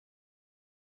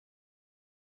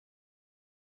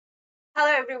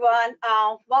Hello, everyone.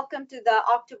 Welcome to the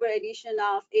October edition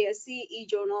of ASC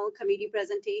eJournal Committee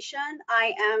presentation.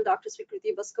 I am Dr.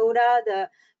 Khutti, the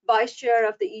Vice Chair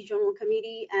of the eJournal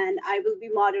Committee, and I will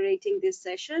be moderating this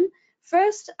session.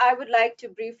 First, I would like to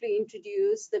briefly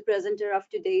introduce the presenter of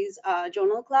today's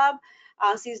Journal Club.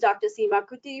 She's Dr. Seema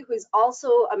Khutti, who is also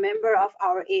a member of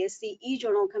our ASC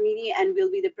eJournal Committee and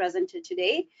will be the presenter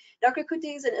today. Dr.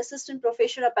 Khutti is an assistant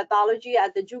professor of pathology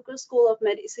at the Zucker School of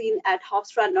Medicine at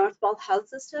Hofstra Northwell Health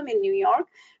System in New York,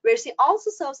 where she also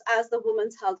serves as the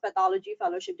Women's Health Pathology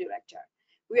Fellowship Director.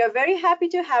 We are very happy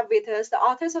to have with us the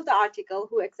authors of the article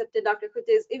who accepted Dr.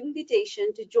 Khutti's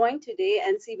invitation to join today,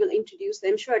 and she will introduce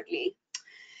them shortly.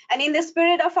 And in the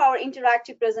spirit of our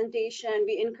interactive presentation,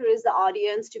 we encourage the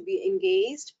audience to be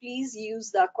engaged. Please use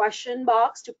the question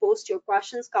box to post your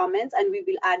questions, comments, and we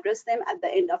will address them at the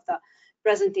end of the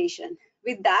presentation.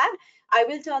 With that, I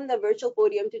will turn the virtual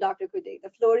podium to Dr. Khutti. The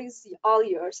floor is all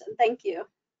yours, and thank you.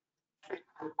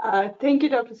 Thank you,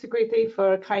 Dr. Khutti,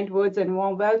 for kind words and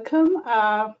warm welcome.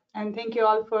 And thank you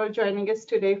all for joining us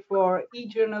today for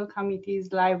eJournal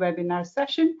Committee's live webinar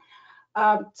session.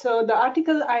 So the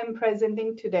article I'm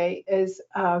presenting today is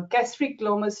Gastric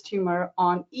Glomus Tumor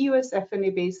on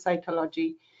EUS-FNA-Based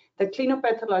Cytology, the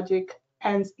Clinicopathologic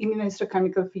and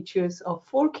Immunohistochemical features of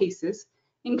 4 cases,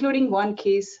 including 1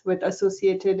 case with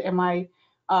associated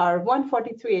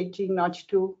MIR143 gene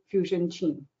Notch2 fusion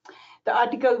gene. The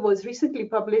article was recently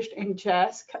published in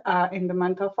JASC in the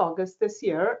month of August this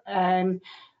year, and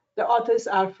the authors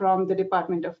are from the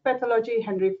Department of Pathology,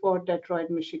 Henry Ford, Detroit,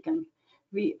 Michigan.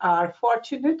 We are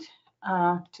fortunate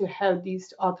to have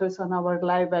these authors on our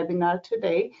live webinar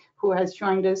today, who has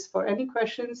joined us. For any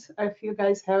questions, if you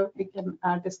guys have, we can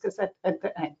discuss at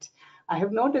the end. I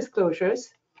have no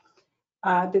disclosures.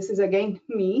 This is again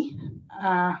me.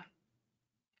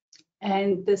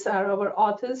 And these are our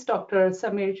authors, Dr.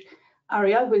 Samir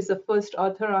Aryal, who is the first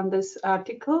author on this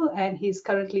article, and he's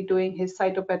currently doing his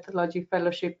cytopathology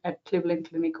fellowship at Cleveland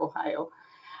Clinic, Ohio.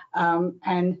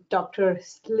 And Dr.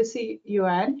 Lisi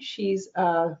Yuan, she's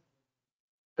the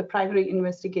primary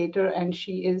investigator, and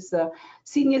she is a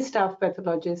senior staff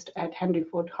pathologist at Henry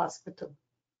Ford Hospital.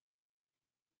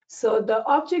 So the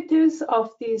objectives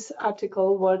of this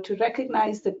article were to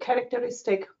recognize the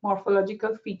characteristic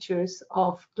morphological features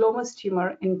of glomus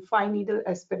tumor in fine needle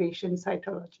aspiration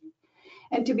cytology,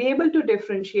 and to be able to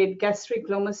differentiate gastric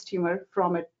glomus tumor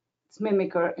from its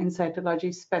mimicker in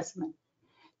cytology specimen,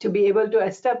 to be able to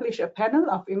establish a panel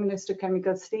of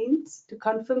immunohistochemical stains to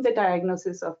confirm the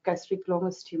diagnosis of gastric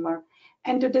glomus tumor,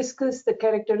 and to discuss the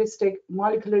characteristic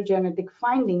molecular genetic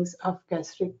findings of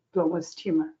gastric glomus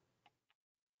tumor.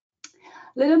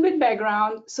 Little bit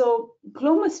background. So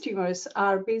glomus tumors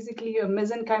are basically a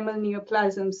mesenchymal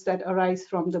neoplasms that arise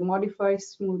from the modified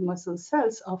smooth muscle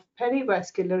cells of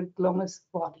perivascular glomus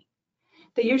body.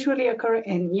 They usually occur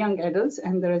in young adults,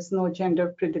 and there is no gender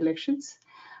predilections.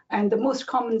 And the most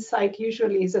common site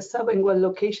usually is a sublingual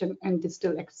location and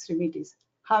distal extremities.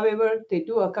 However, they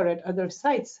do occur at other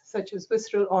sites, such as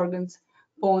visceral organs,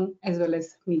 bone, as well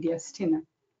as mediastinum.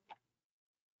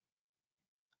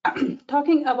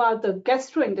 Talking about the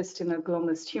gastrointestinal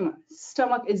glomus tumor,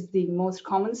 stomach is the most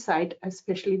common site,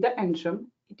 especially the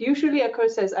antrum. It usually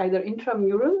occurs as either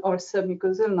intramural or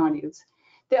submucosal nodules.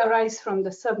 They arise from the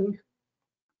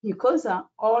submucosa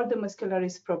or the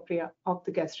muscularis propria of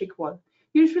the gastric wall.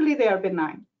 Usually they are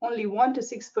benign. Only 1 to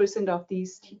 6% of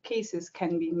these cases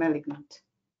can be malignant.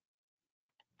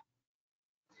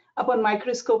 Upon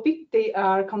microscopy, they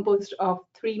are composed of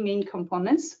 3 main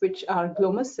components, which are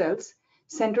glomus cells,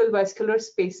 central vascular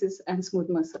spaces, and smooth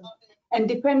muscle. And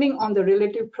depending on the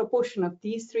relative proportion of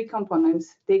these 3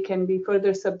 components, they can be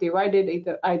further subdivided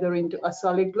either into a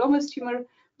solid glomus tumor,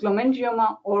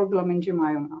 glomangioma, or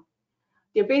glomangiomyoma.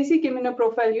 Their basic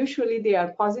immunoprofile, usually they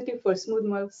are positive for smooth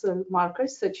muscle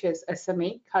markers such as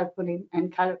SMA, calpain,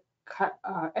 and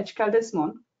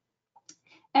H-caldesmon,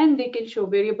 and they can show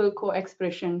variable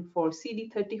co-expression for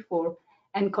CD34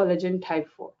 and collagen type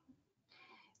 4.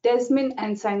 Desmin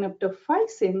and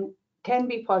synaptophysin can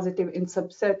be positive in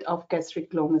subset of gastric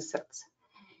glomus cells.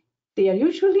 They are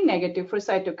usually negative for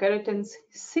cytokeratins,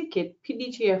 c-KIT,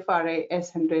 PDGFRA,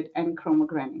 S100, and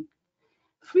chromogranin.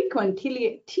 Frequent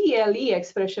TLE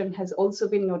expression has also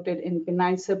been noted in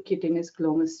benign subcutaneous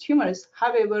glomus tumors.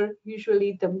 However,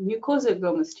 usually the mucosal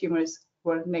glomus tumors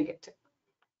were negative.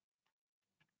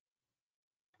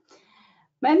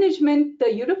 Management.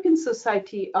 The European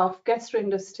Society of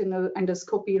Gastrointestinal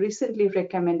Endoscopy recently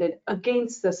recommended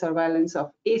against the surveillance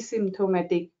of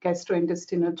asymptomatic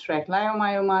gastrointestinal tract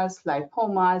leiomyomas,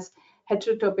 lipomas,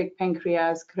 heterotopic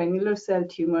pancreas, granular cell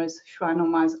tumors,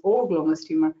 schwannomas, or glomus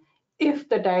tumor if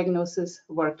the diagnosis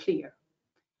were clear.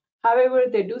 However,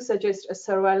 they do suggest a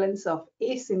surveillance of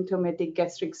asymptomatic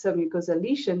gastric submucosal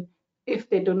lesion if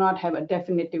they do not have a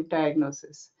definitive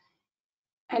diagnosis.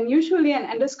 And usually an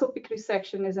endoscopic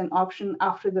resection is an option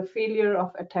after the failure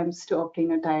of attempts to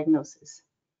obtain a diagnosis.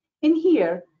 In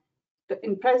here,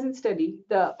 in present study,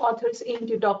 the authors aim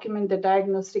to document the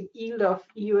diagnostic yield of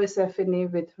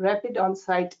EUS-FNA with rapid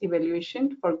on-site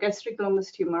evaluation for gastric glomus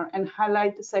tumor and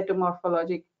highlight the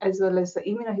cytomorphologic as well as the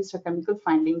immunohistochemical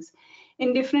findings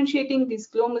in differentiating these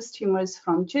glomus tumors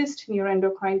from GIST,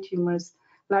 neuroendocrine tumors,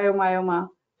 leiomyoma,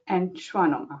 and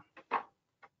schwannoma.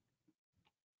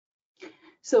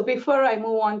 So before I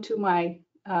move on to my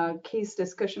case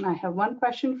discussion, I have one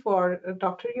question for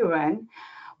Dr. Yuan.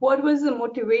 What was the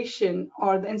motivation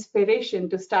or the inspiration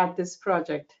to start this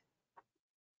project?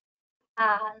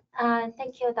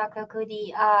 Thank you, Dr.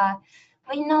 Khutti.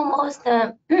 We know most,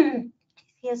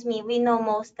 excuse me, we know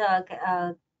most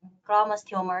glomus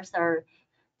tumors there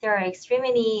are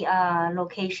extremely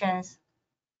locations,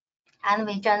 and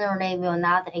we generally will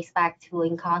not expect to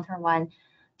encounter one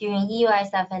during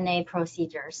EUS-FNA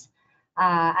procedures.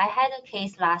 I had a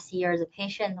case last year. The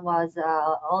patient was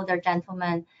an older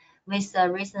gentleman with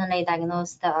recently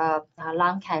diagnosed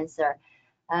lung cancer.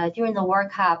 During the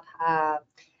workup,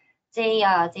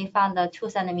 they found a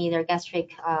 2-centimeter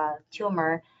gastric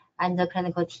tumor, and the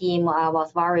clinical team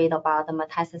was worried about the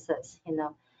metastasis.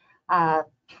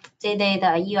 They did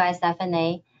a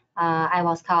EUS-FNA. I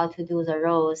was called to do the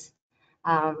rows,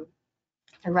 the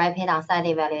rapid on-site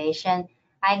evaluation.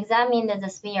 I examined the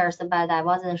smears, but I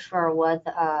wasn't sure what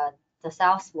the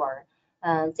cells were.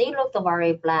 They looked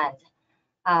very bland.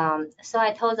 So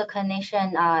I told the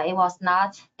clinician it was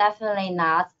definitely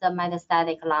not the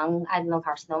metastatic lung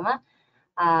adenocarcinoma,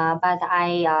 but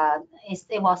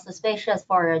it was suspicious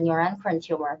for a neuroendocrine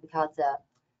tumor because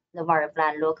the very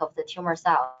bland look of the tumor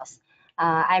cells.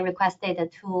 I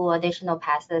requested 2 additional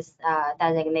passes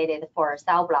designated for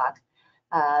cell block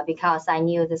because I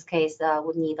knew this case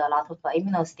would need a lot of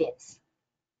immunostains.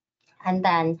 And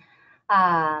then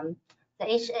the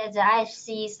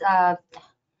IHCs,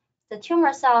 the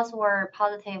tumor cells were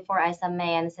positive for SMA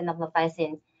and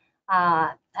synaptophysin,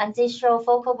 and they show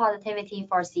focal positivity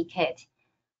for c-KIT.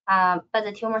 But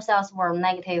the tumor cells were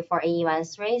negative for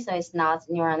AE13, so it's not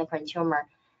neuroendocrine tumor.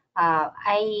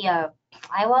 I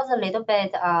was a little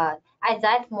bit, at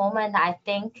that moment, I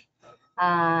think,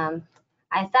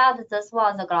 I thought this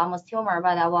was a glomus tumor,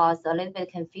 but I was a little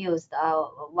bit confused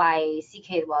why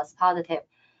c-KIT was positive.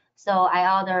 So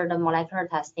I ordered the molecular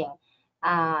testing.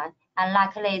 And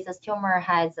luckily, this tumor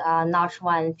has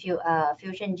Notch1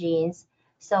 fusion genes,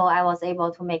 so I was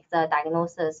able to make the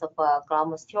diagnosis of a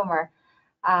glomus tumor.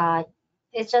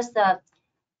 It's just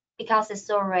because it's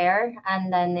so rare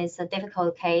and then it's a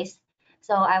difficult case.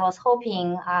 So I was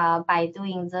hoping by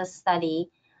doing this study,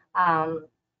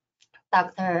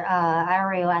 Dr.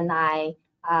 Aryal and I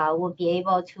would be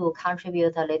able to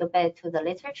contribute a little bit to the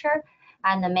literature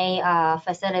and may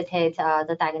facilitate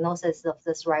the diagnosis of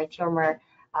this rare tumor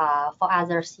for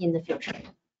others in the future.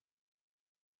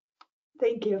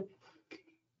 Thank you.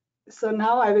 So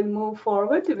now I will move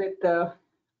forward with the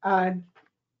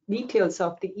details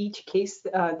of each case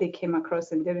they came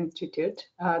across in their institute.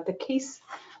 The case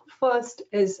first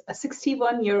is a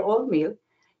 61-year-old male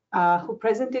who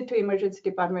presented to emergency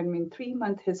department with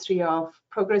 3-month history of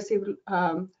progressive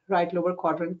right lower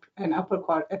quadrant and upper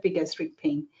quadrant epigastric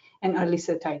pain and early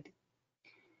satiety.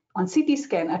 On CT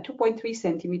scan, a 2.3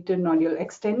 centimeter nodule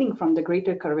extending from the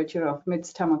greater curvature of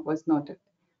mid-stomach was noted.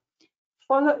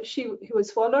 He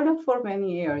was followed up for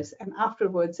many years, and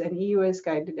afterwards an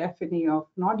EUS-guided FNA of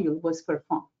nodule was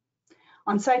performed.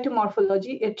 On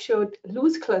cytomorphology, it showed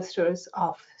loose clusters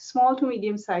of small to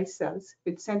medium-sized cells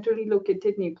with centrally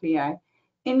located nuclei,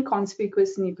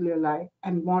 inconspicuous nucleoli,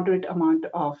 and moderate amount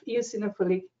of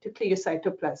eosinophilic to clear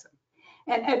cytoplasm.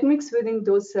 And admixed within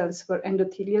those cells were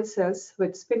endothelial cells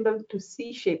with spindle to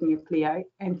C-shaped nuclei,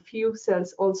 and few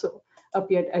cells also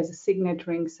appeared as signet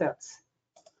ring cells.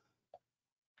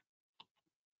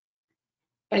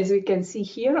 As we can see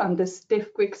here on this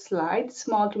stiff quick slide,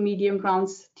 small to medium round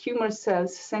tumor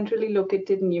cells, centrally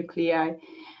located nuclei,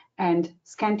 and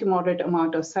scant to moderate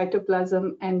amount of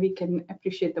cytoplasm, and we can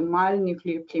appreciate the mild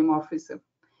nuclear pleomorphism.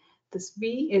 This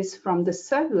B is from the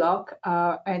cell block,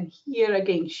 and here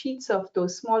again, sheets of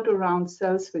those small to round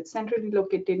cells with centrally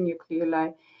located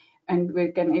nucleoli, and we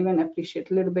can even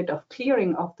appreciate a little bit of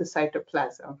clearing of the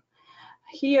cytoplasm.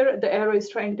 Here, the arrow is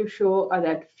trying to show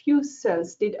that few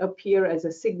cells did appear as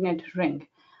a signet ring.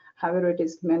 However,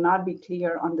 may not be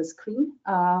clear on the screen.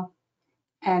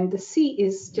 And the C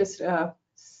is just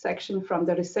section from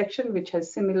the resection, which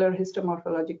has similar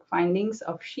histomorphologic findings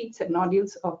of sheets and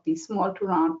nodules of the small to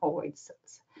round ovoid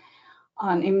cells.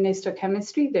 On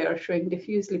immunohistochemistry, they are showing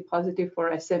diffusely positive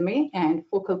for SMA and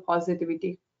focal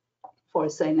positivity for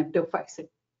synaptophysin.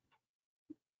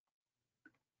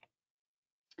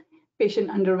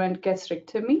 Patient underwent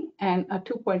gastrectomy, and a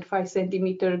 2.5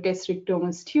 centimeter gastric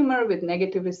glomus tumor with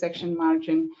negative resection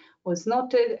margin was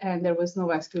noted, and there was no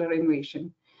vascular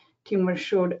invasion. Tumor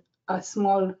showed a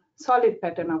small solid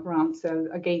pattern of round cells,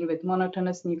 again with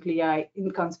monotonous nuclei,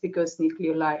 inconspicuous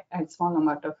nucleoli, and small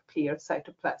amount of clear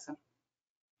cytoplasm.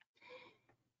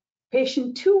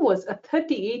 Patient 2 was a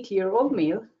 38-year-old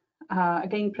male,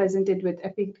 again presented with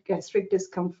epigastric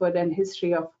discomfort and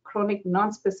history of chronic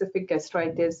non-specific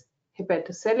gastritis,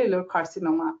 hepatocellular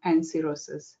carcinoma, and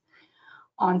cirrhosis.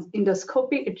 On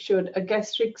endoscopy, it showed a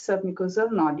gastric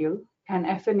submucosal nodule. An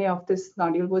FNA of this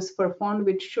nodule was performed,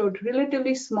 which showed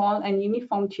relatively small and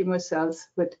uniform tumor cells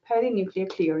with perinuclear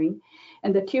clearing,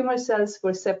 and the tumor cells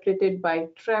were separated by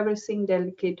traversing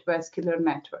delicate vascular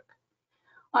network.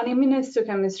 On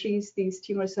immunohistochemistry, these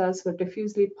tumor cells were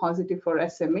diffusely positive for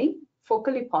SMA,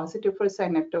 focally positive for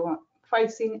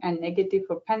synaptophysin, and negative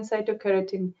for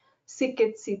pancytokeratin,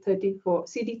 c-KIT,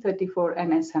 CD34,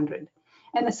 and S100.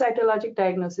 And a cytologic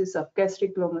diagnosis of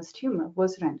gastric glomus tumor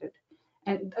was rendered.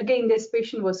 And again, this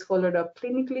patient was followed up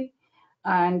clinically,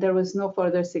 and there was no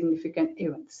further significant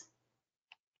events.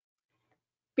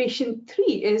 Patient 3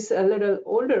 is a little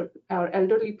older, our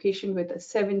elderly patient with a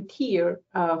 70-year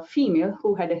female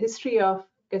who had a history of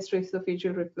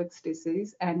gastroesophageal reflux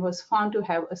disease and was found to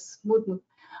have a smooth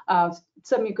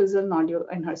submucosal nodule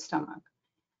in her stomach.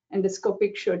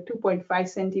 Endoscopic showed 2.5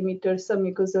 centimeter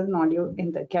submucosal nodule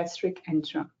in the gastric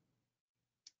antrum.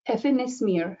 FNA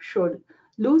smear showed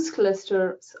loose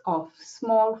clusters of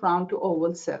small round to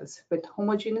oval cells with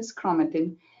homogeneous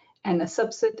chromatin and a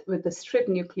subset with a strip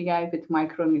nuclei with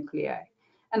micronuclei.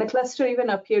 And a cluster even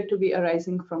appeared to be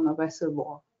arising from a vessel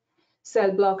wall.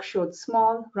 Cell block showed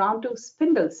small round to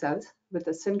spindle cells with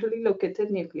a centrally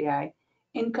located nuclei,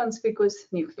 inconspicuous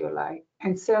nucleoli,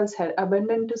 and cells had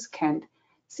abundant to scant,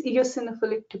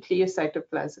 eosinophilic to clear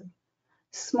cytoplasm.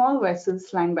 Small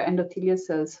vessels lined by endothelial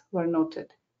cells were noted.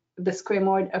 The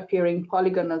squamoid appearing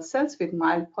polygonal cells with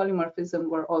mild polymorphism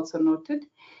were also noted,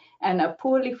 and a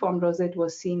poorly formed rosette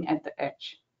was seen at the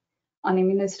edge. On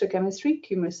immunohistochemistry,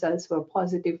 tumor cells were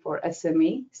positive for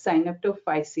SMA,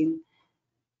 synaptophysin,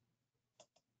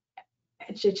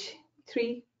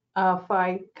 HH3,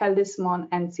 5, caldesmon,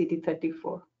 and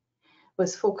CD34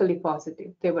 was focally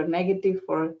positive. They were negative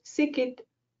for c-KIT,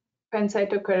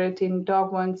 pancytokeratin,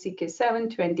 DOG1,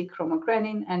 CK7, 20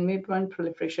 chromogranin, and MIB1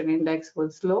 proliferation index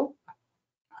was low,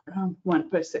 around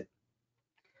 1%.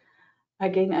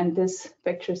 Again, in this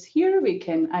pictures here, we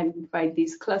can identify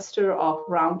these cluster of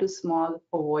round to small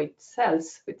ovoid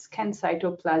cells with scant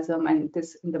cytoplasm, and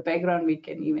this in the background, we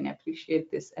can even appreciate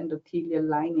this endothelial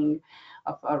lining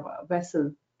of our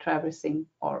vessel traversing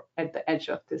or at the edge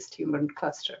of this tumor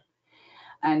cluster.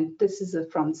 And this is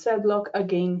from cell block,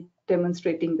 again,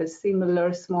 demonstrating the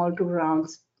similar small to round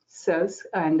cells,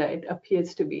 and it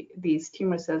appears to be, these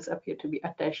tumor cells appear to be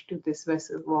attached to this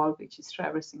vessel wall, which is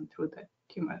traversing through the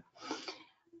tumor.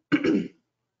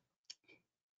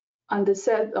 On the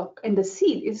cell block, in the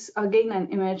seed is again an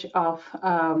image of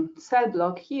cell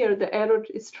block. Here, the arrow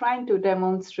is trying to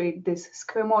demonstrate this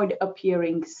squamoid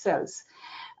appearing cells.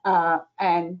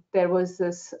 And there was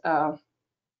this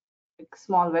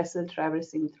small vessel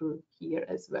traversing through here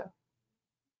as well.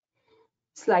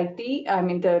 Slide D,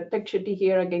 the picture D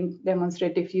here again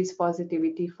demonstrates diffuse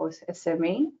positivity for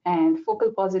SMA and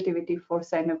focal positivity for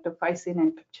synaptophysin,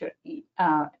 and picture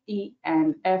E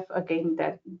and F again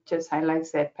that just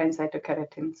highlights that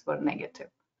pancytokeratins were negative.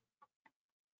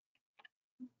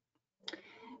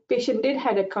 Patient did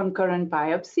had a concurrent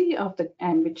biopsy of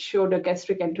and which showed a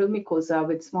gastric antral mucosa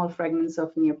with small fragments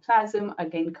of neoplasm,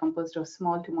 again composed of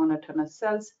small to monotonous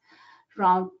cells,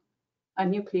 round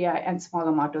nuclei, and small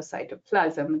amount of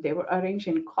cytoplasm. They were arranged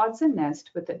in cords and nest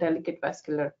with a delicate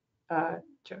vascular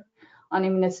On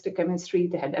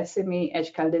immunohistochemistry, they had SMA,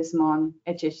 H-caldesmon,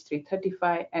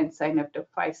 HH335, and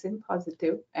synaptophysin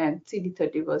positive, and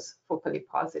CD30 was focally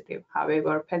positive.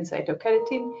 However,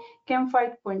 pancytokeratin,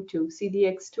 CAM5.2,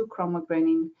 CDX2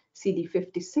 chromogranin,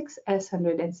 CD56,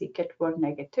 S100, and c-KIT were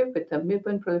negative, with the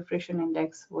MIB1 proliferation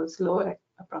index was low at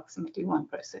approximately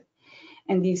 1%.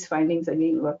 And these findings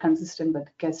again were consistent with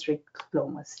gastric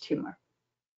glomus tumor.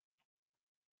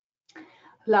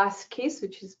 last case,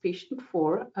 which is patient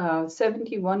 4, a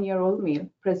 71-year-old male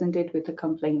presented with a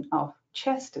complaint of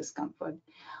chest discomfort.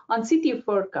 On CT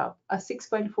workup, a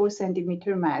 6.4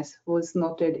 centimeter mass was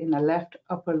noted in the left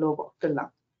upper lobe of the lung.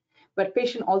 But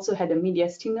patient also had a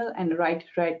mediastinal and right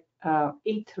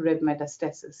 8th rib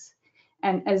metastasis,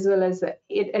 and as well as an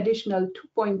additional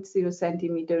 2.0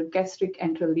 centimeter gastric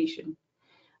antral lesion.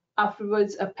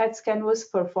 Afterwards, a PET scan was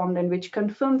performed and which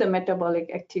confirmed the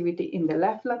metabolic activity in the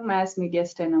left lung mass,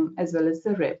 mediastinum, as well as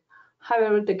the rib.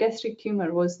 However, the gastric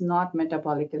tumor was not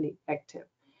metabolically active.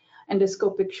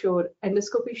 Endoscopy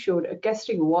showed a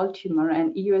gastric wall tumor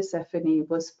and EUS-FNA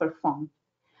was performed.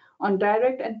 On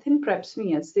direct and thin pap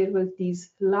smears, there were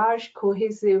these large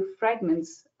cohesive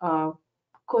fragments,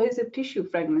 cohesive tissue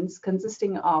fragments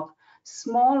consisting of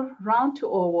small round to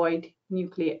ovoid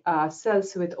nuclei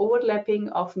cells with overlapping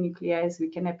of nuclei, as we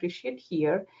can appreciate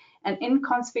here, and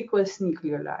inconspicuous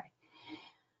nucleoli.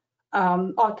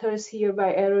 Authors here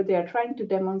by arrow, they are trying to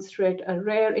demonstrate a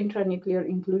rare intranuclear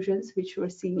inclusions, which were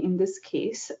seen in this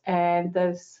case. And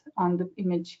thus on the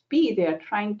image B, they are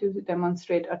trying to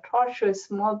demonstrate a tortuous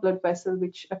small blood vessel,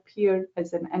 which appeared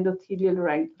as an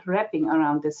endothelial wrapping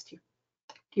around this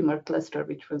tumor cluster,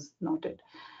 which was noted.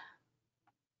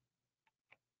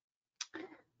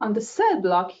 On the cell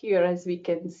block here, as we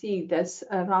can see, there's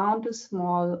a round to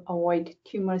small ovoid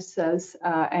tumor cells,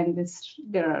 and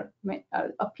there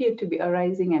appear to be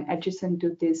arising and adjacent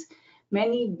to this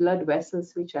many blood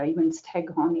vessels, which are even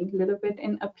stag-horny a little bit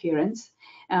in appearance.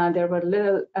 There were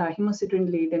little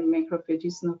hemosiderin-laden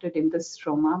macrophages noted in the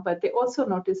stroma, but they also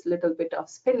noticed a little bit of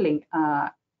spindling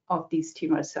of these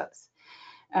tumor cells.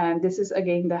 And this is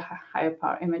again the higher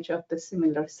power image of the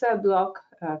similar cell block,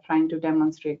 trying to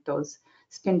demonstrate those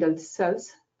spindle cells.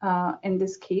 In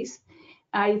this case,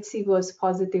 IHC was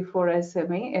positive for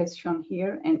SMA, as shown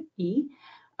here, and E,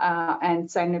 and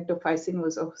synaptophysin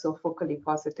was also focally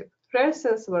positive. Rare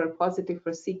cells were positive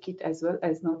for c-KIT as well,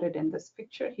 as noted in this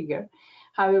picture here.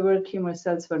 However, tumor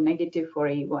cells were negative for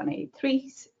A1,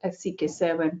 A3,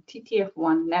 CK7,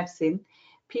 TTF1, Nepsin,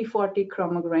 P40,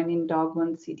 chromogranin,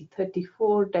 DOG1,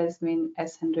 CD34, Desmin,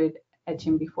 S100,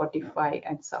 HMB45,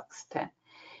 and SOX10.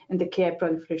 And the Ki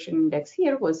proliferation index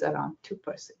here was around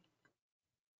 2%.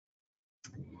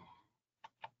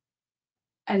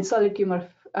 And solid tumor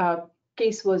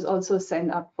case was also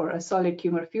sent up for a solid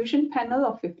tumor fusion panel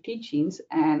of 50 genes,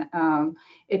 and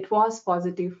it was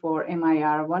positive for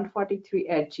MIR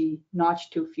 143G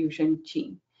Notch2 fusion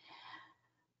gene.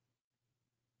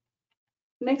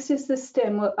 Next is this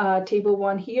table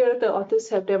 1 here. The authors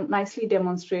have nicely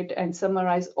demonstrated and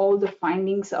summarized all the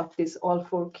findings of this all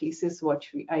 4 cases,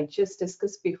 which I just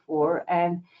discussed before.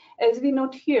 And as we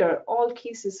note here, all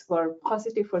cases were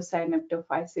positive for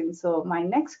synaptophysin. So my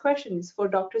next question is for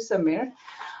Dr. Samir.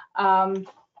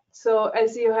 So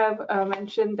as you have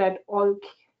mentioned that all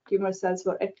tumor cells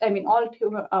were,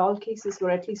 all cases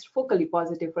were at least focally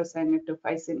positive for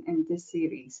synaptophysin in this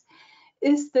series.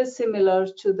 Is this similar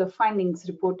to the findings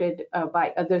reported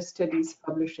by other studies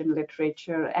published in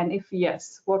literature? And if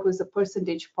yes, what was the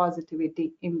percentage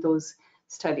positivity in those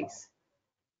studies?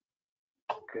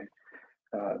 Okay.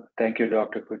 Thank you,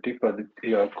 Dr. Khutti, for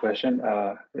your question.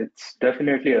 It's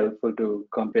definitely helpful to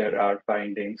compare our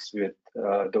findings with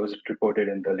those reported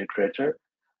in the literature.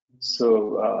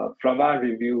 So from our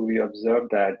review, we observed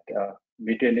that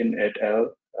Vitanin et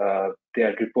al. They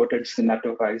had reported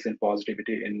synaptophysin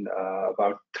positivity in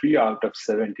about 3 out of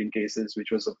 17 cases,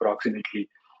 which was approximately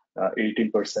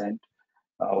 18%.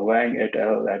 Wang et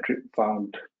al. Had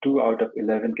found 2 out of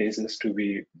 11 cases to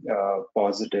be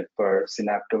positive for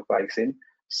synaptophysin.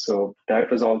 So that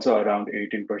was also around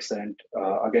 18%.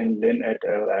 Again, Lin et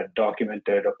al. Had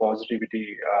documented a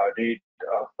positivity rate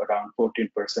of around 14%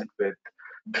 with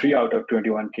 3 out of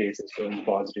 21 cases showing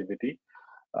positivity.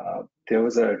 There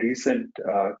was a recent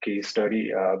case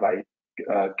study by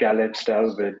Caleb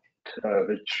Stell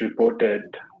which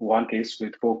reported 1 case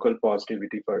with focal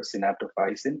positivity for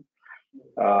synaptophysin.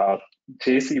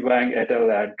 J.C. Wang et al.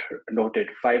 Had noted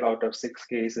 5 out of 6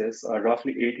 cases,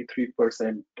 roughly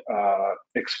 83%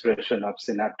 expression of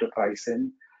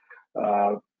synaptophysin.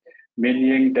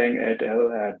 Min-Ying Deng et al.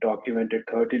 Had documented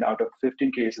 13 out of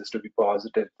 15 cases to be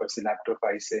positive for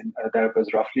synaptophysin. That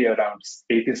was roughly around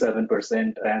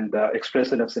 87%, and the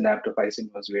expression of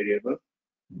synaptophysin was variable.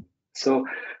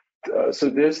 So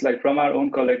this, like from our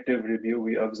own collective review,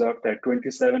 we observed that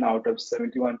 27 out of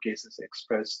 71 cases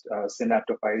expressed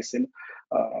synaptophysin.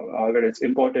 However, it's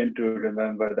important to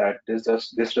remember that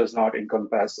this does not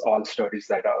encompass all studies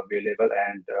that are available,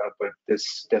 and but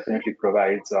this definitely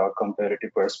provides a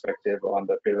comparative perspective on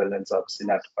the prevalence of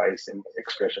synaptophysin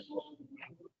expression.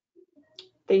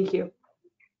 Thank you.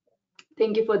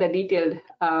 Thank you for the detailed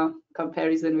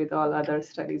comparison with all other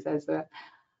studies as well.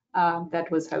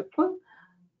 That was helpful.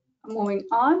 Moving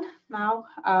on now,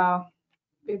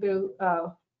 we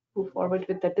will move forward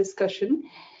with the discussion.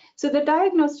 So the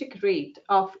diagnostic rate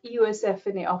of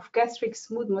EUS-FNA of gastric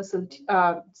smooth muscle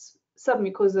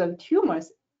submucosal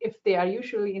tumors, if they are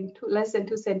usually in less than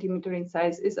 2 centimeters in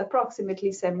size, is approximately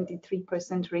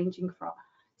 73%, ranging from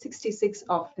 66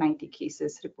 of 90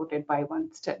 cases reported by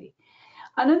one study.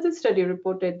 Another study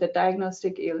reported the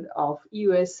diagnostic yield of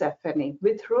EUS-FNA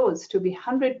with rows to be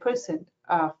 100%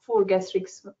 for gastric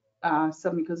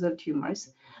submucosal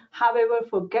tumors. However,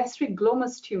 for gastric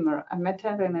glomus tumor, a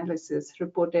meta-analysis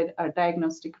reported a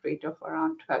diagnostic rate of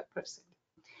around 12%.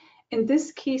 In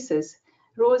these cases,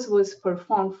 ROSE was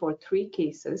performed for 3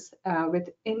 cases with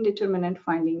indeterminate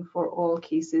finding for all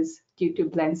cases due to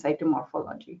blend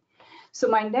cytomorphology. So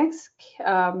my next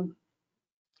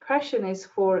question is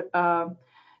for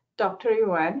Dr.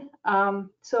 Yuan.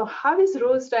 So how is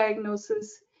ROSE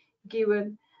diagnosis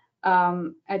given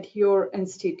at your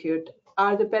institute?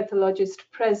 Are the pathologists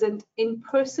present in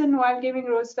person while giving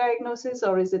ROSE diagnosis,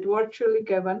 or is it virtually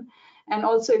given? And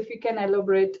also, if you can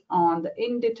elaborate on the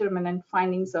indeterminate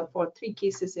findings for 3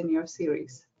 cases in your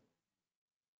series.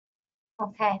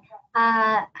 Okay.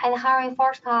 At Harvard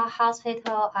Ford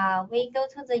Hospital, we go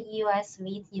to the EUS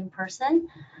suite in person.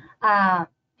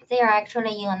 They are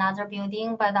actually in another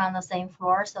building, but on the same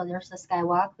floor. So there's a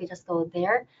skywalk. We just go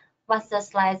there. Once the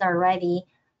slides are ready,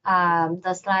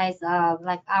 the slides,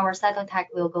 like our cytotech,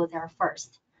 will go there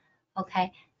first.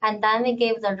 Okay. And then we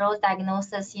give the ROSE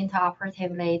diagnosis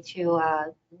intraoperatively to,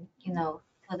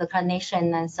 to the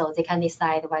clinician, and so they can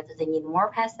decide whether they need more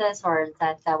passes or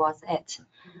that was it.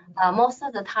 Most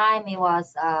of the time, it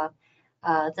was the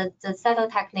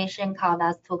cytotechnician called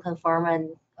us to confirm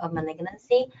a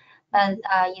malignancy. But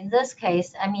in this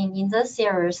case, I mean, in this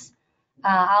series,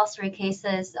 all 3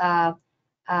 cases,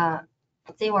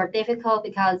 they were difficult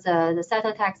because the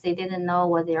cytotechs, they didn't know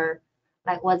what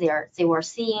they were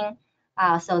seeing.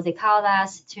 So they called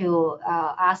us to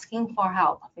asking for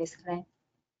help, basically.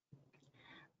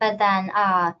 But then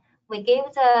we gave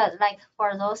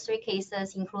for those 3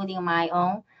 cases, including my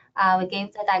own, we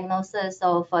gave the diagnosis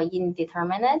of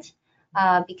indeterminate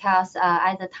because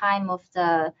at the time of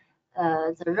the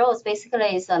ROSE,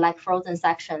 basically is like frozen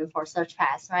section for search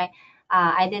pass, right?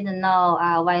 I didn't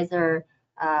know whether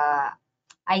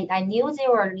I knew they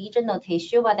were regional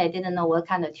tissue, but I didn't know what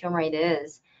kind of tumor it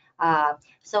is.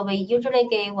 So we usually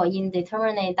gave an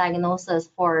indeterminate diagnosis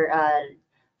for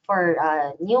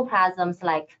neoplasms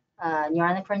like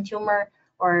neuroendocrine tumor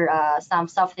or some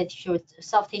soft tissue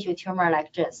tumor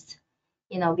like GIST,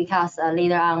 because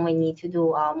later on we need to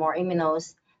do more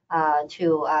immunos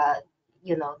to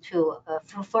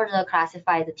further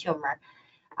classify the tumor.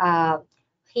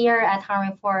 Here at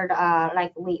Harvard Ford,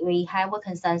 we have a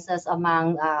consensus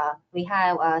among, we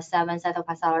have 7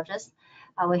 cytopathologists.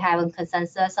 We have a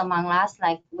consensus among us,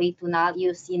 like we do not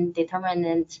use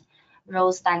indeterminate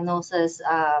ROSE diagnosis,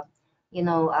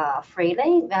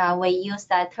 freely. We use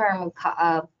that term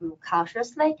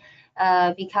cautiously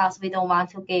because we don't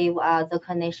want to give the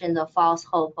clinician the false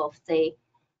hope of they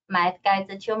might get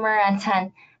the tumor and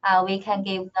then we can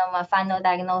give them a final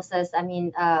diagnosis,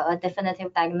 a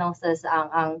definitive diagnosis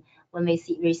on when we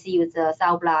receive the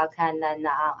cell block and then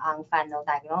on final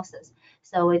diagnosis.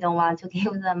 So we don't want to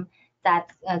give them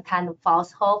that kind of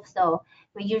false hope. So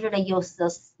we usually use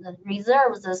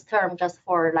reserve this term just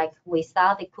for we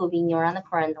thought it could be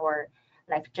neuroendocrine or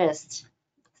just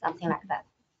something like that.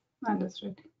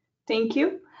 Understood. Thank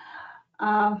you.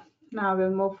 Now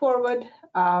we'll move forward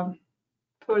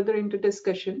further into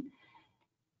discussion.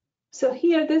 So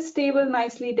here, this table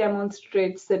nicely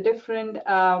demonstrates the different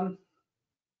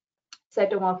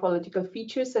cytomorphological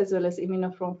features as well as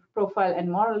immunoprofile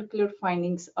and molecular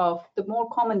findings of the more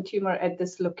common tumor at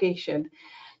this location.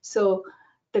 So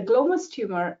the glomus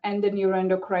tumor and the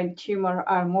neuroendocrine tumor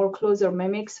are more closer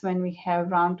mimics when we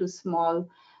have round to small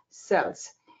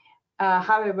cells.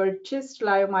 However, GIST,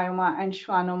 leiomyoma, and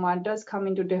schwannoma does come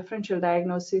into differential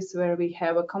diagnosis where we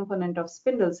have a component of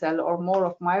spindle cell or more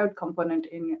of myoid component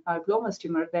in glomus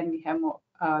tumor, then we have more,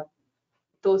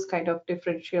 those kind of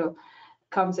differential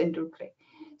comes into play.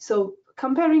 So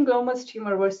comparing glomus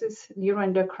tumor versus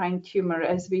neuroendocrine tumor,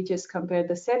 as we just compare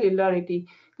the cellularity,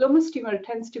 glomus tumor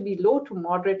tends to be low to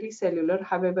moderately cellular.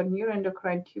 However,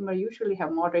 neuroendocrine tumor usually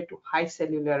have moderate to high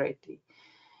cellularity.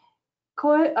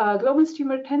 Glomus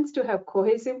tumor tends to have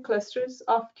cohesive clusters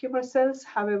of tumor cells.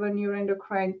 However,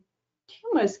 neuroendocrine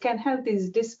tumors can have these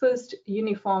dispersed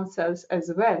uniform cells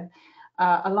as well,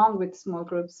 along with small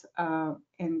groups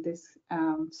in these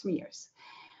smears.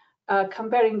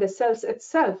 Comparing the cells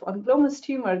itself, on glomus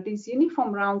tumor, these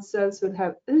uniform round cells will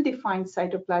have ill-defined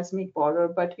cytoplasmic border,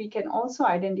 but we can also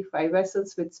identify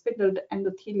vessels with spindled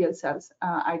endothelial cells,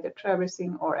 either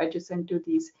traversing or adjacent to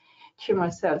these tumor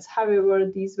cells. However,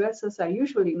 these vessels are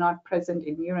usually not present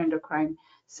in neuroendocrine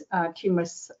tumor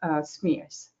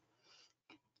smears.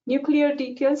 Nuclear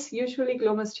details. Usually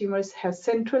glomus tumors have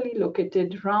centrally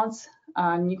located round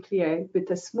nuclei with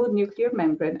a smooth nuclear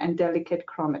membrane and delicate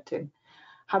chromatin.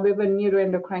 However,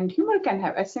 neuroendocrine tumor can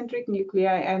have eccentric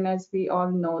nuclei, and as we all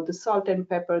know, the salt and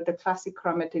pepper, the classic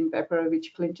chromatin pepper,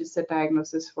 which clinches the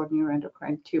diagnosis for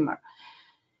neuroendocrine tumor.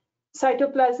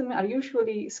 Cytoplasm are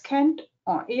usually scant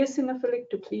or eosinophilic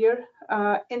to clear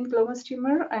in glomus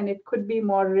tumor, and it could be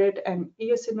moderate and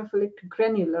eosinophilic to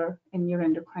granular in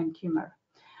neuroendocrine tumor.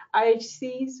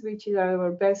 IHCs, which is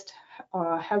our best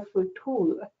helpful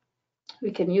tool, we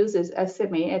can use is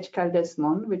SMA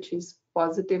H-caldesmon, which is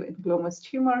positive in glomus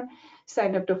tumor.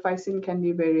 Synaptophysin can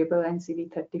be variable, and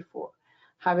CD34.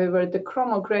 However, the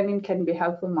chromogranin can be a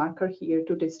helpful marker here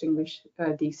to distinguish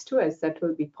these two, as that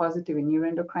will be positive in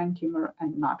neuroendocrine tumor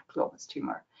and not glomus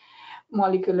tumor.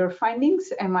 Molecular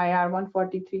findings,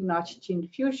 MIR143 notch gene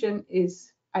fusion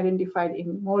is identified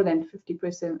in more than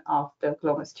 50% of the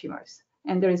glomus tumors.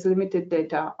 And there is limited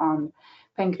data on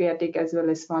pancreatic as well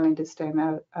as small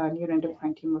intestinal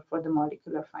neuroendocrine tumor for the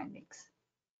molecular findings.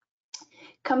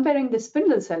 Comparing the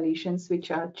spindle cell lesions,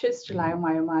 which are cyst,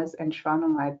 leiomyomas, and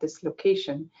schwannoma at this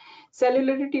location,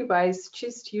 cellularity-wise,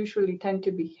 cysts usually tend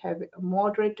to have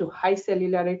moderate to high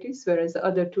cellularities, whereas the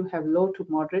other two have low to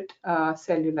moderate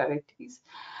cellularities.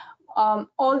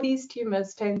 All these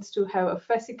tumors tend to have a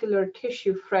fascicular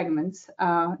tissue fragments,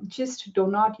 just do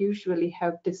not usually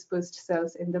have dispersed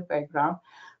cells in the background.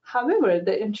 However,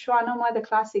 in schwannoma, the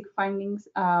classic findings,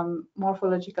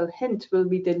 morphological hint will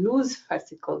be the loose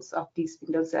fascicles of these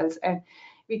spindle cells, and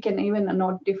we can even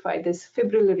notify this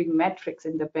fibrillary matrix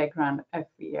in the background if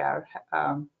we are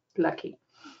lucky.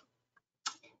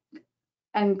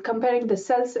 And comparing the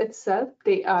cells itself,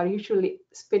 they are usually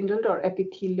spindled or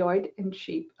epithelioid in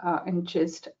shape in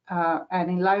cyst,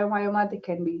 and in leiomyoma they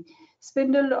can be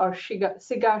spindled or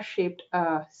cigar-shaped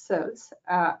cells,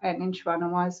 and in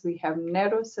schwannomas we have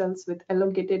narrow cells with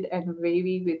elongated and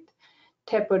wavy with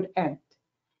tapered end.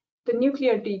 The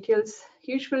nuclear details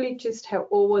usually just have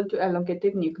oval to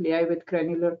elongated nuclei with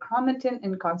granular chromatin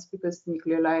and conspicuous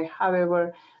nucleoli.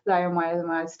 However,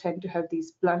 leiomyomas tend to have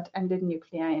these blunt-ended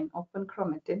nuclei and open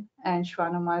chromatin, and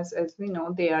schwannomas, as we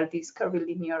know, they are these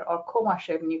curvilinear or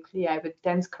coma-shaped nuclei with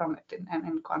dense chromatin and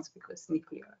inconspicuous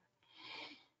nuclei.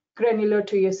 Granular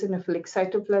to eosinophilic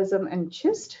cytoplasm and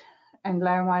cyst, and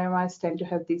leiomyomas tend to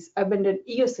have these abundant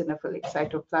eosinophilic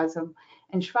cytoplasm,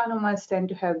 and schwannomas tend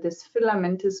to have this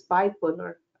filamentous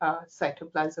bipolar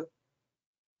cytoplasm.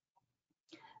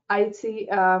 IHC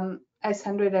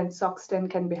S100 and SOX10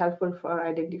 can be helpful for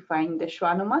identifying the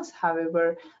schwannomas.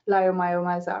 However,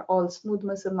 leiomyomas are all smooth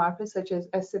muscle markers such as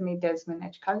SMA, Desmond,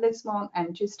 H-caldesmon,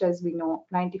 and just as we know,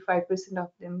 95% of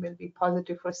them will be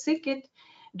positive for SIKIT.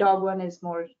 DOG1 is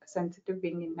more sensitive,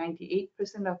 being in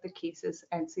 98% of the cases,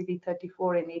 and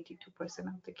CD34 in 82%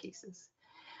 of the cases.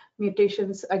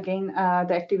 Mutations, again,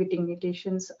 the activating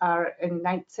mutations are in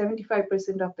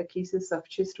 75% of the cases of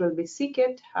cyst will be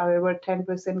SIKIT. However,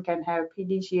 10% can have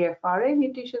PDGFRA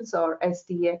mutations or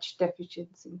SDH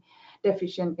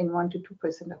deficient in 1 to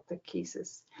 2% of the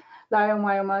cases.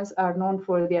 Leiomyomas are known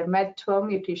for their MED12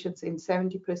 mutations in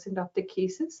 70% of the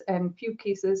cases, and few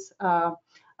cases,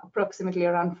 approximately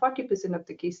around 40% of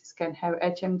the cases, can have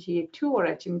HMGA2 or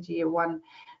HMGA1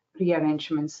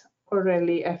 rearrangements, or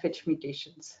rarely FH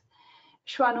mutations.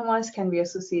 Schwannomas can be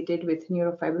associated with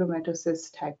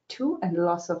neurofibromatosis type 2 and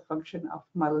loss of function of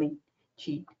myelin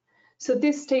gene. So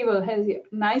this table has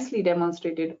nicely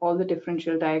demonstrated all the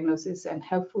differential diagnosis and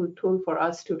helpful tool for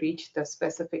us to reach the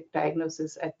specific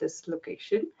diagnosis at this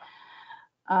location.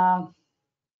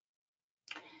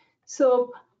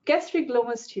 So gastric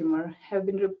glomus tumor have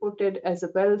been reported as a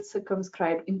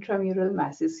well-circumscribed intramural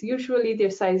masses. Usually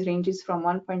their size ranges from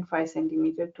 1.5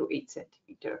 centimeter to 8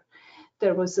 centimeter.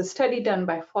 There was a study done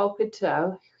by Falk et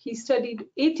al. He studied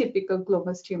atypical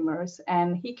glomus tumors,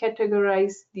 and he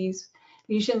categorized these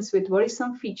lesions with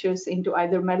worrisome features into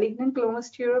either malignant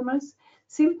glomus tumors,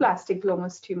 symplastic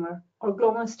glomus tumor, or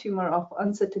glomus tumor of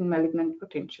uncertain malignant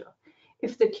potential.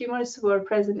 If the tumors were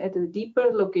present at a deeper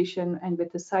location and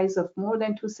with a size of more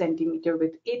than 2 centimeter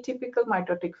with atypical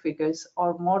mitotic figures,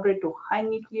 or moderate to high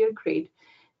nuclear grade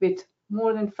with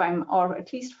more than 5 or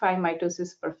at least 5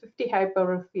 mitosis per 50 high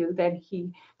power field, then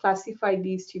he classified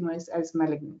these tumors as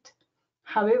malignant.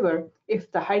 However, if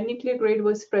the high nuclear grade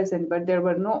was present, but there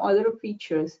were no other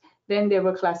features, then they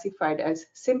were classified as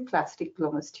symplastic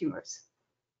glomus tumors.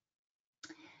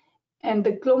 And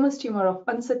the glomus tumor of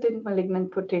uncertain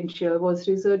malignant potential was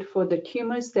reserved for the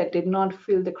tumors that did not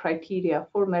fill the criteria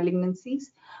for malignancies,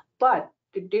 but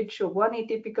it did show one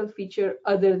atypical feature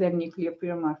other than nuclear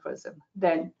pleomorphism.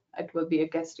 Then it will be a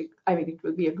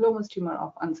glomus tumor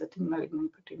of uncertain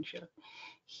malignant potential.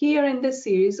 Here in this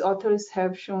series, authors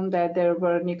have shown that there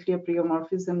were nuclear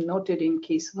pleomorphism noted in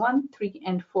case 1, 3,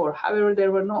 and 4. However,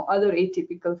 there were no other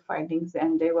atypical findings,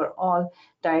 and they were all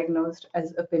diagnosed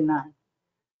as a benign.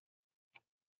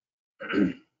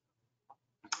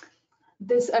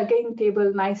 This again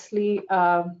table nicely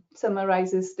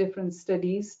summarizes different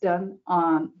studies done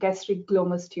on gastric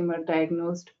glomus tumor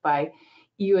diagnosed by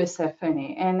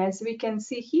EUS-FNA. And as we can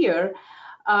see here,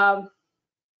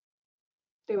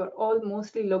 they were all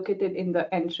mostly located in the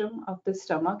antrum of the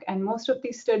stomach. And most of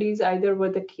these studies either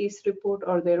were the case report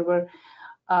or there were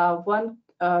one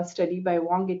study by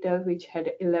Wang et al. Which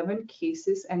had 11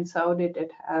 cases and Saodet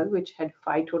et al. Which had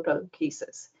 5 total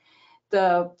cases.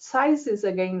 The sizes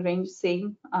again range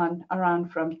same on around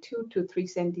from 2 to 3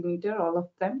 centimeter, all of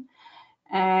them.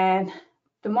 And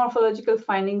the morphological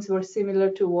findings were similar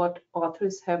to what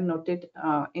authors have noted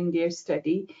in their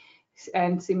study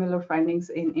and similar findings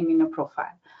in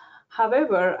immunoprofile.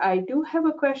 However, I do have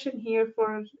a question here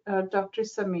for Dr.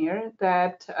 Samir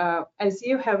that as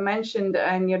you have mentioned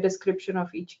in your description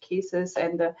of each cases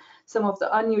and some of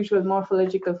the unusual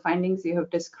morphological findings you have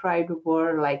described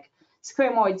were like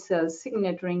squamoid cells,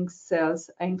 signet ring cells,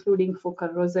 including focal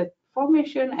rosette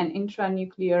formation and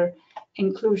intranuclear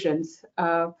inclusions.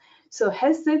 So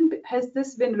has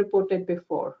this been reported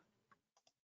before?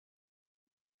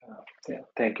 Yeah,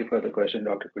 thank you for the question,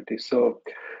 Dr. Khutti. So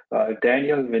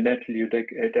Daniel, Vinette, Ludek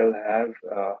et al.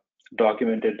 Have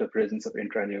documented the presence of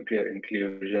intranuclear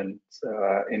inclusions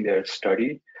in their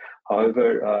study.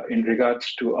 However, in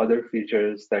regards to other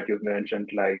features that you've mentioned,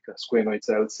 like squamoid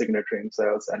cells, signet ring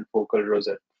cells, and focal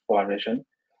rosette formation,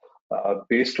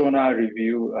 based on our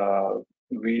review,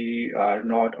 we are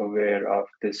not aware of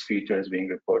these features being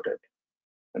reported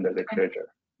in the literature.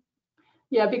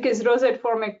 Yeah, because rosette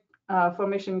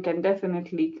formation can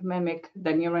definitely mimic the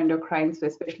neuroendocrines,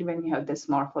 especially when you have this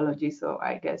morphology. So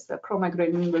I guess the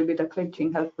chromogranin will be the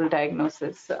clinching helpful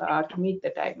diagnosis to meet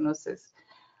the diagnosis.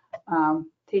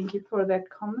 Thank you for that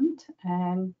comment.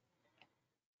 And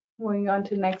moving on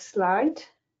to next slide.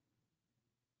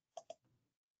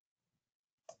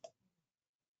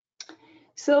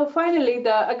 So finally, the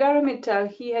Agaram et al.,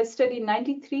 he has studied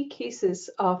 93 cases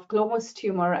of glomus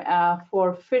tumor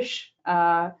for fish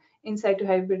in situ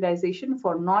hybridization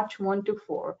for Notch 1 to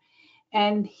 4.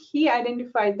 And he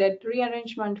identified that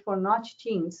rearrangement for Notch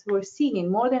genes were seen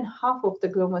in more than half of the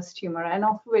glomus tumor, and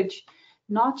of which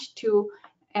Notch 2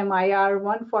 MIR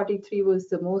 143 was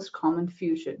the most common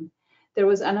fusion. There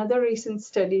was another recent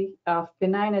study of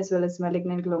benign as well as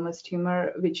malignant glomus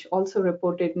tumor, which also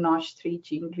reported Notch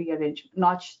gene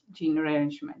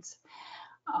rearrangements.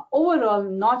 Overall,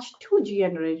 Notch 2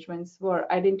 gene rearrangements were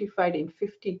identified in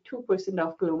 52%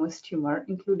 of glomus tumor,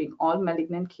 including all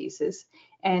malignant cases,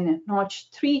 and Notch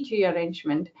 3 gene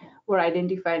rearrangement were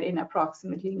identified in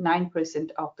approximately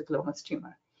 9% of the glomus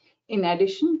tumor. In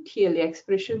addition, TLA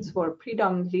expressions were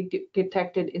predominantly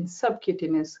detected in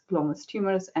subcutaneous glomus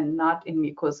tumors and not in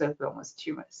mucosal glomus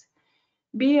tumors.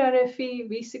 BRFE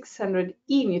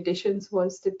V600E mutations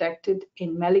was detected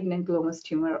in malignant glomus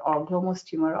tumor or glomus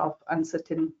tumor of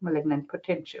uncertain malignant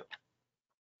potential.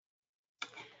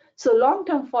 So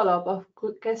long-term follow-up of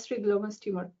gastric glomus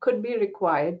tumor could be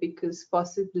required because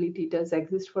possibility does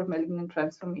exist for malignant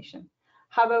transformation.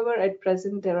 However, at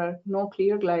present, there are no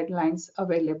clear guidelines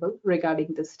available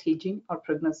regarding the staging or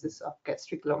prognosis of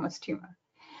gastric glomus tumor.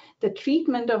 The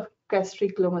treatment of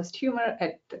gastric glomus tumor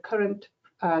at the current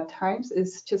times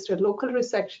is just a local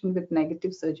resection with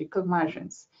negative surgical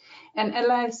margins. An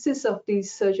analysis of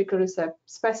these surgical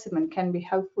specimen can be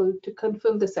helpful to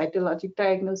confirm the cytologic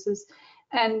diagnosis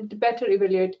and better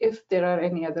evaluate if there are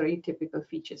any other atypical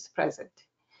features present.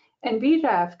 And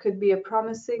BRAF could be a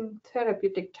promising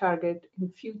therapeutic target in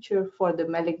future for the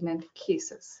malignant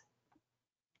cases.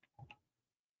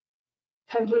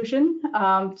 Conclusion,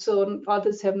 so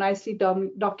authors have nicely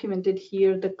documented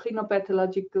here the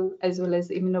clinopathological as well as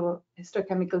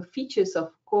immunohistochemical features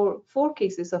of 4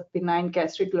 cases of benign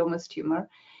gastric glomus tumor,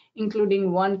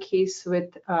 including 1 case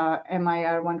with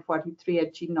MIR 143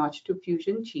 at Notch2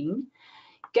 fusion gene.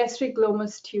 Gastric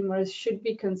glomus tumors should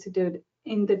be considered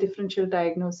in the differential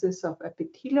diagnosis of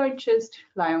epithelioid cyst,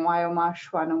 leiomyoma,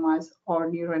 schwannomas, or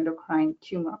neuroendocrine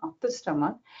tumor of the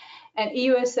stomach. And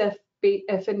EUS-FNA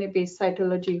EUS-FNA-based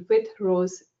cytology with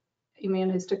Rose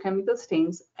immunohistochemical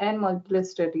stains and molecular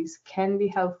studies can be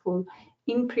helpful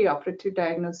in preoperative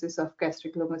diagnosis of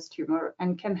gastric glomus tumor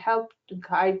and can help to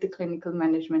guide the clinical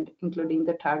management, including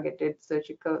the targeted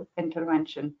surgical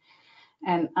intervention.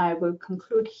 And I will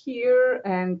conclude here,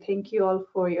 and thank you all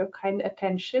for your kind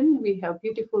attention. We have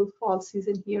beautiful fall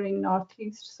season here in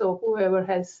Northeast, so whoever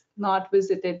has not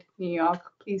visited New York,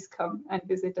 please come and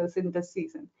visit us in this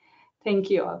season.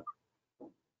 Thank you all.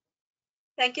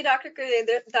 Thank you, Dr. Khutti.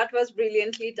 That was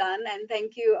brilliantly done. And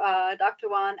thank you, Dr.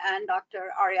 Yuan and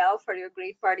Dr. Aryal, for your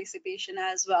great participation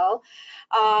as well.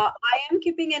 I am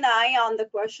keeping an eye on the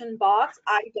question box.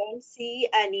 I don't see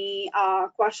any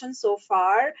questions so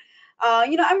far.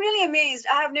 I'm really amazed.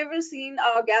 I have never seen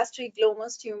a gastric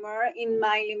glomus tumor in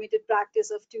my limited practice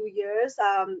of 2 years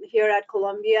here at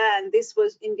Columbia, and this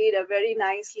was indeed a very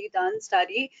nicely done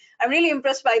study. I'm really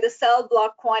impressed by the cell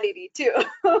block quantity too.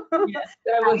 Yes,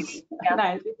 that was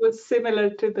nice. It was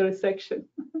similar to the resection.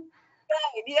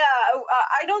 Right, yeah.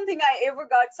 I don't think I ever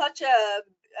got such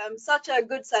a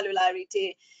good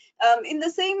cellularity. In the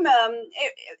same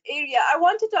area, I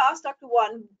wanted to ask Dr.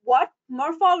 Yuan, what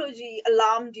morphology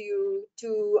alarmed you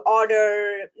to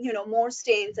order, more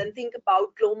stains and think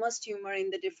about glomus tumor in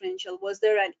the differential? Was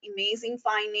there an amazing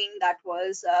finding that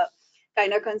was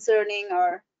kind of concerning,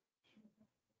 or?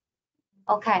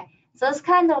 Okay, those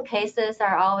kind of cases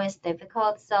are always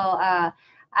difficult. So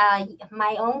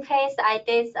my own case, I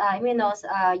did immunos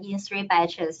in 3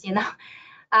 batches,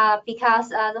 because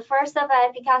the first of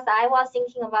it, because I was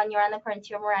thinking about neuroendocrine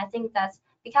tumor, I think that's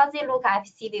because they look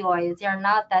epithelioid, they're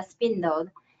not that spindled,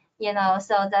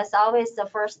 so that's always the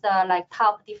first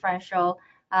top differential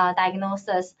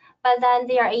diagnosis. But then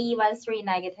they are AE13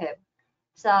 negative.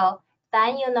 So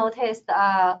then you notice,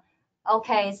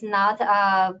 okay, it's not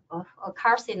a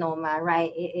carcinoma,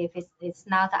 right? If it's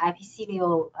not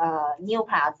epithelial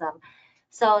neoplasm.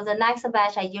 So the next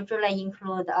batch I usually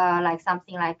include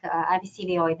something like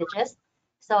epithelioid gist.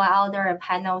 So I order a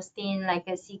panel stain like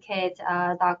a CKIT,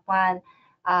 DOC1,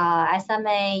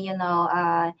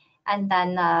 SMA, and then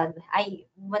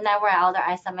whenever I order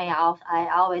SMA, I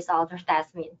always order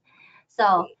desmin.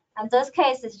 So in this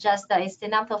case, it's just it's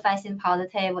synaptophysin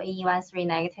positive, AE13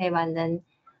 negative, and then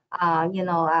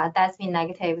desmin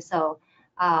negative. So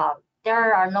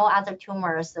there are no other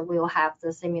tumors that will have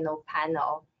this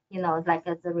immunopanel. Like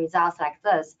the results like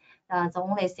this. The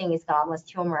only thing is glomus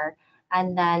tumor.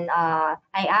 And then I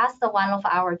asked one of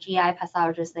our GI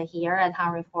pathologists here at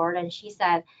Huntingford, and she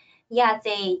said, yeah,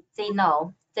 they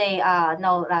know. They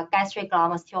know gastric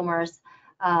glomus tumors,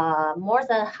 more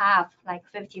than half, like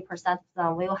 50% of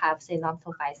them will have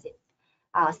synaptophysin.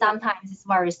 Sometimes it's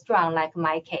very strong, like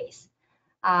my case.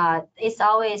 It's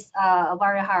always a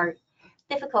very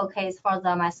difficult case for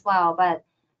them as well. But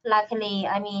luckily,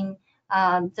 I mean,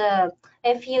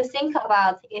 if you think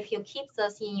about, if you keep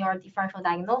this in your differential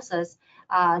diagnosis,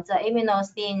 the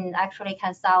immunostain actually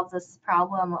can solve this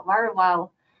problem very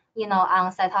well,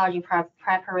 on cytology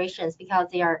preparations, because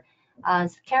they are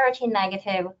keratin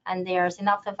negative and they are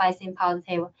synaptophysin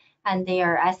positive and they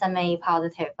are SMA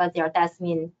positive, but they are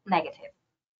desmin negative.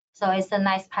 So it's a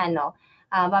nice panel.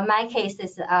 But my case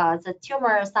is the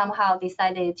tumor somehow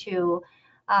decided to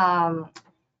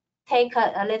take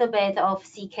a little bit of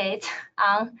CKIT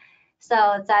on.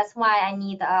 So that's why I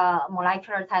need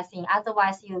molecular testing.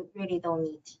 Otherwise, you really don't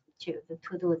need to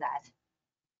do that.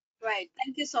 Right.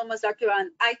 Thank you so much, Dr.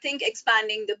 Yuan. I think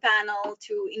expanding the panel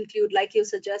to include, like you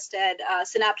suggested,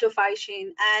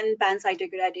 synaptophysin and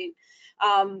pancytokeratin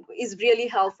is really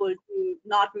helpful to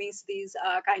not miss these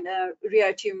kind of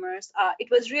rare tumors.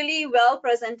 It was really well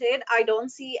presented. I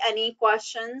don't see any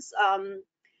questions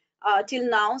till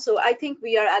now. So I think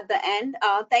we are at the end.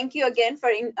 Thank you again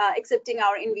for accepting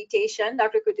our invitation,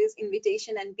 Dr. Khutti's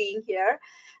invitation, and being here.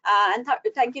 And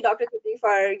thank you, Dr. Khutti,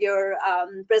 for your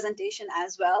presentation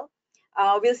as well.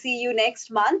 We'll see you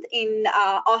next month in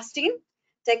Austin,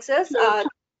 Texas.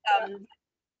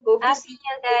 Hope I'll see you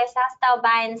guys. I'll stop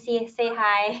by and say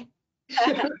hi.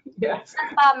 Yes.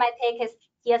 That's about my take is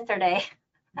yesterday.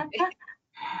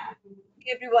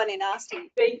 Everyone in Austin.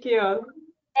 Thank you.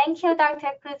 Thank you,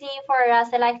 Dr. Khutti, for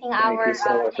selecting our. Thank you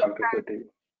so much, Dr. Khutti.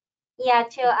 Yeah,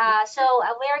 so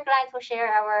we're glad to share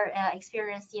our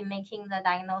experience in making the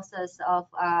diagnosis of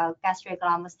gastric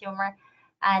glomus tumor,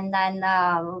 and then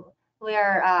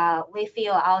we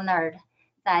feel honored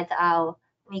that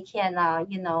we can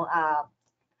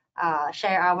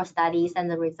share our studies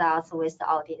and the results with the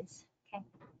audience. Okay.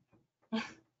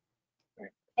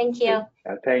 Thank you.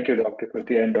 Thank you, Dr.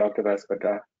 Khutti and Dr.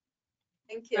 Vascota.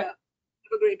 Thank you. Have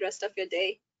a great rest of your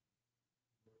day.